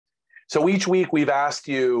So each week we've asked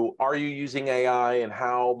you, are you using AI and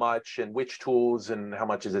how much and which tools and how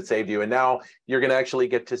much has it saved you? And now you're going to actually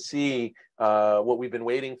get to see what we've been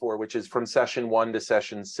waiting for, which is from session 1 to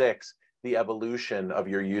session 6, the evolution of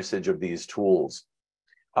your usage of these tools.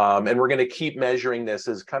 And we're going to keep measuring this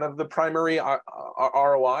as kind of the primary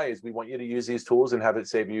ROI is we want you to use these tools and have it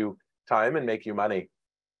save you time and make you money.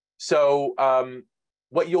 So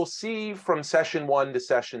what you'll see from session 1 to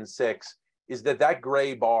session 6 is that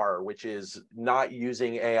gray bar, which is not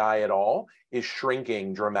using AI at all, is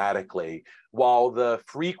shrinking dramatically, while the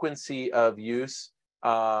frequency of use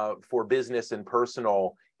for business and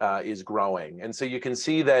personal is growing. And so you can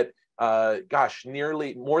see that, gosh,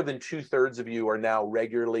 nearly more than 2/3 of you are now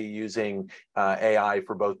regularly using AI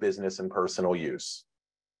for both business and personal use.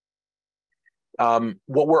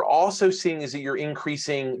 What we're also seeing is that you're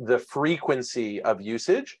increasing the frequency of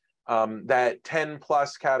usage. That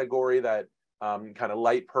 10+ category, that kind of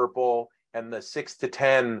light purple, and the 6 to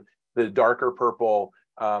 10, the darker purple,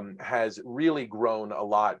 has really grown a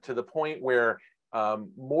lot, to the point where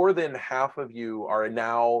more than half of you are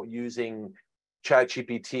now using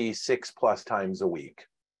ChatGPT 6+ times a week.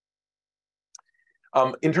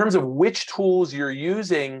 In terms of which tools you're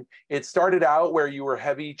using, it started out where you were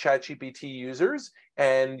heavy ChatGPT users,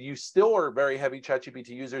 and you still are very heavy ChatGPT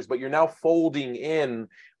users, but you're now folding in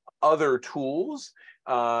other tools,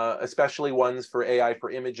 especially ones for AI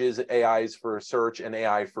for images, AIs for search, and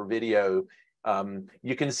AI for video.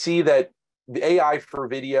 You can see that the AI for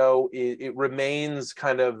video, it remains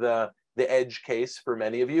kind of the edge case for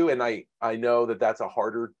many of you, and I know that that's a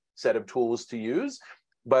harder set of tools to use.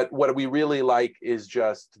 But what we really like is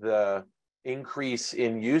just the increase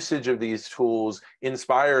in usage of these tools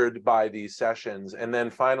inspired by these sessions. And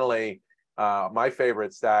then finally, my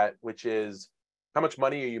favorite stat, which is how much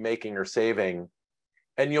money are you making or saving?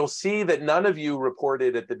 And you'll see that none of you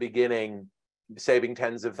reported at the beginning saving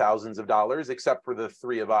tens of thousands of dollars, except for the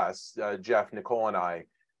three of us, Jeff, Nicole, and I.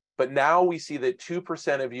 But now we see that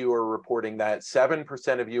 2% of you are reporting that,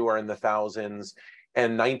 7% of you are in the thousands,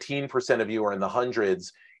 and 19% of you are in the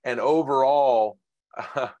hundreds. And overall,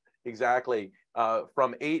 exactly,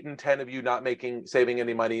 from 8 and 10 of you not saving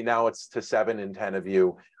any money, now it's to 7 and 10 of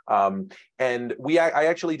you. And I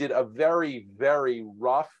actually did a very, very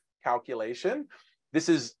rough calculation. This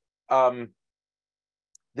is kind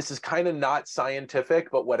of not scientific,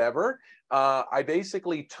 but whatever. I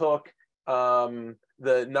basically took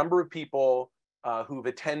the number of people who've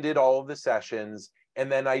attended all of the sessions, and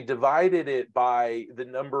then I divided it by the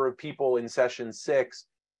number of people in session 6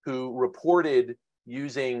 who reported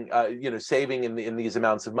using, saving in these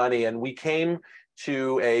amounts of money. And we came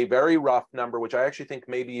to a very rough number, which I actually think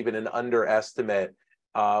maybe even an underestimate,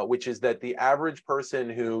 which is that the average person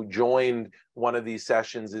who joined one of these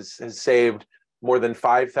sessions has saved more than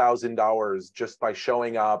 $5,000 just by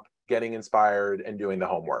showing up, getting inspired, and doing the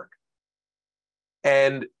homework.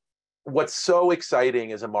 And what's so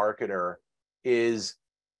exciting as a marketer is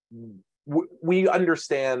we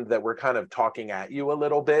understand that we're kind of talking at you a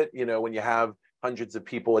little bit. When you have hundreds of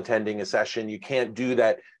people attending a session, you can't do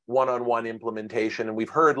that one-on-one implementation. And we've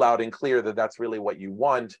heard loud and clear that that's really what you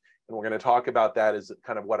want. And we're going to talk about that as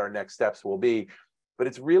kind of what our next steps will be. But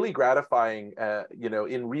it's really gratifying,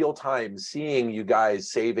 in real time, seeing you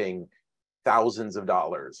guys saving thousands of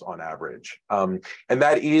dollars on average. And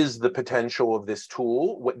that is the potential of this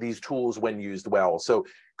tool, these tools when used well. So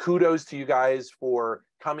kudos to you guys for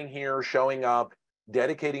coming here, showing up,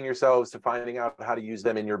 dedicating yourselves to finding out how to use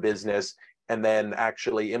them in your business, and then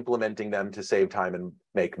actually implementing them to save time and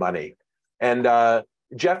make money. And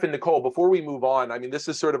Jeff and Nicole, before we move on, I mean, this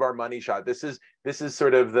is sort of our money shot. This is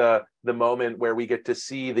sort of the moment where we get to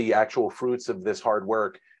see the actual fruits of this hard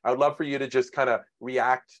work. I would love for you to just kind of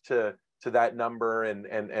react to that number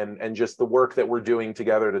and just the work that we're doing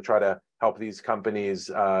together to try to help these companies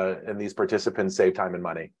and these participants save time and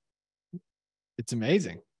money. It's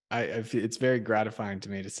amazing. It's very gratifying to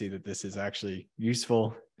me to see that this is actually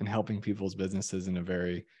useful in helping people's businesses in a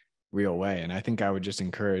very real way. And I think I would just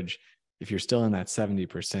encourage, if you're still in that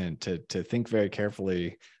 70%, to think very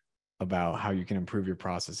carefully about how you can improve your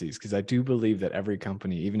processes. Because I do believe that every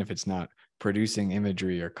company, even if it's not producing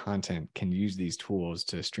imagery or content, can use these tools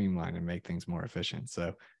to streamline and make things more efficient.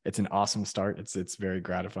 So it's an awesome start. It's very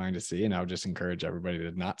gratifying to see. And I would just encourage everybody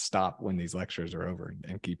to not stop when these lectures are over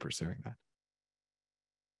and keep pursuing that.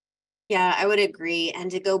 Yeah, I would agree. And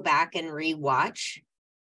to go back and rewatch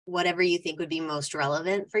whatever you think would be most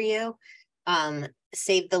relevant for you.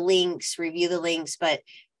 Save the links, review the links. But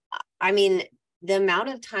I mean, the amount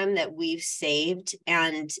of time that we've saved,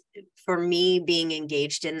 and for me being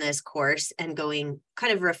engaged in this course and going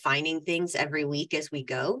kind of refining things every week as we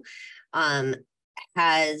go,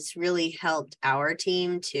 has really helped our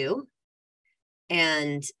team too.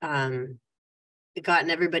 And gotten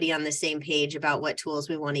everybody on the same page about what tools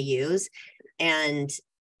we want to use. And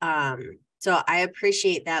so I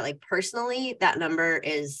appreciate that. Like personally, that number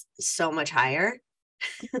is so much higher.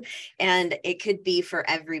 And it could be for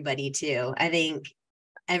everybody too. I think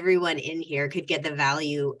everyone in here could get the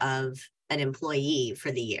value of an employee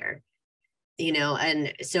for the year, you know.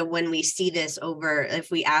 And so when we see this over, if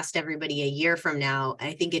we asked everybody a year from now,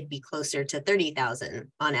 I think it'd be closer to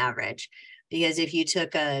 30,000 on average. Because if you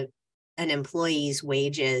took an employee's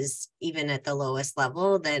wages, even at the lowest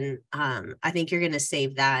level, then I think you're going to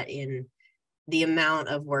save that in the amount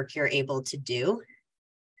of work you're able to do.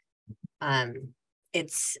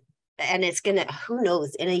 It's gonna, who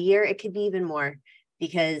knows, in a year it could be even more,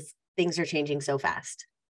 because things are changing so fast.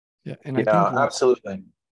 Yeah, and I think absolutely.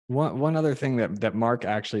 One other thing that Mark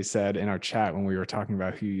actually said in our chat when we were talking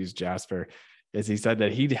about who used Jasper is he said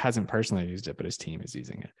that he hasn't personally used it, but his team is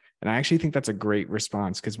using it. And I actually think that's a great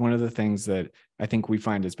response, because one of the things that I think we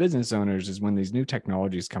find as business owners is when these new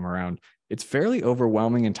technologies come around, it's fairly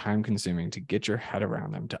overwhelming and time consuming to get your head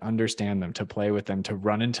around them, to understand them, to play with them, to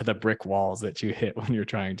run into the brick walls that you hit when you're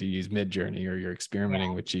trying to use Midjourney or you're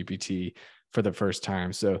experimenting with GPT for the first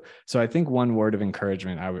time. So I think one word of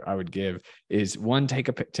encouragement I would give is, one, take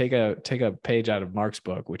a page out of Mark's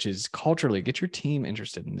book, which is culturally get your team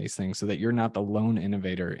interested in these things so that you're not the lone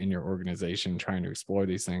innovator in your organization trying to explore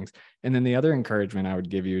these things. And then the other encouragement I would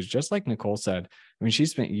give you is, just like Nicole said, I mean, she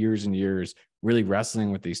spent years and years really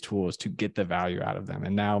wrestling with these tools to get the value out of them,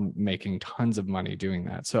 and now making tons of money doing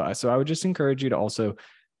that. So I would just encourage you to also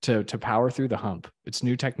to power through the hump. It's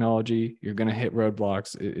new technology. You're going to hit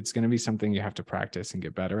roadblocks. It's going to be something you have to practice and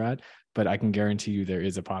get better at, but I can guarantee you there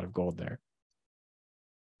is a pot of gold there.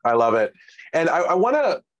 I love it. And I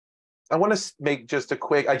want to make just a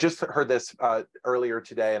quick, I just heard this earlier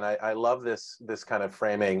today, and I love this kind of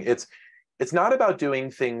framing. It's not about doing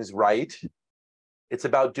things right. It's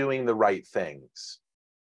about doing the right things.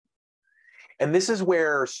 And this is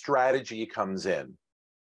where strategy comes in.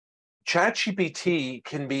 ChatGPT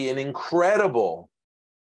can be an incredible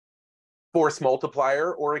force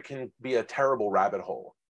multiplier, or it can be a terrible rabbit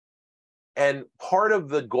hole. And part of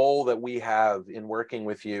the goal that we have in working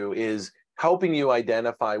with you is helping you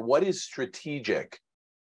identify what is strategic,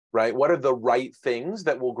 right? What are the right things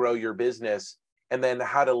that will grow your business, and then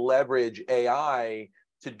how to leverage AI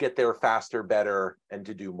to get there faster, better, and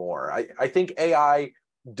to do more. I think AI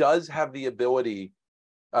does have the ability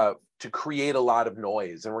to create a lot of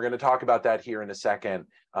noise. And we're going to talk about that here in a second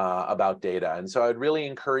about data. And so I'd really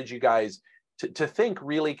encourage you guys to think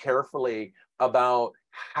really carefully about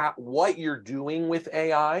what you're doing with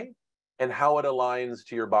AI and how it aligns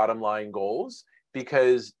to your bottom line goals,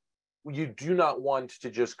 because you do not want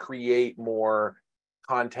to just create more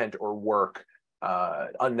content or work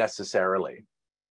unnecessarily.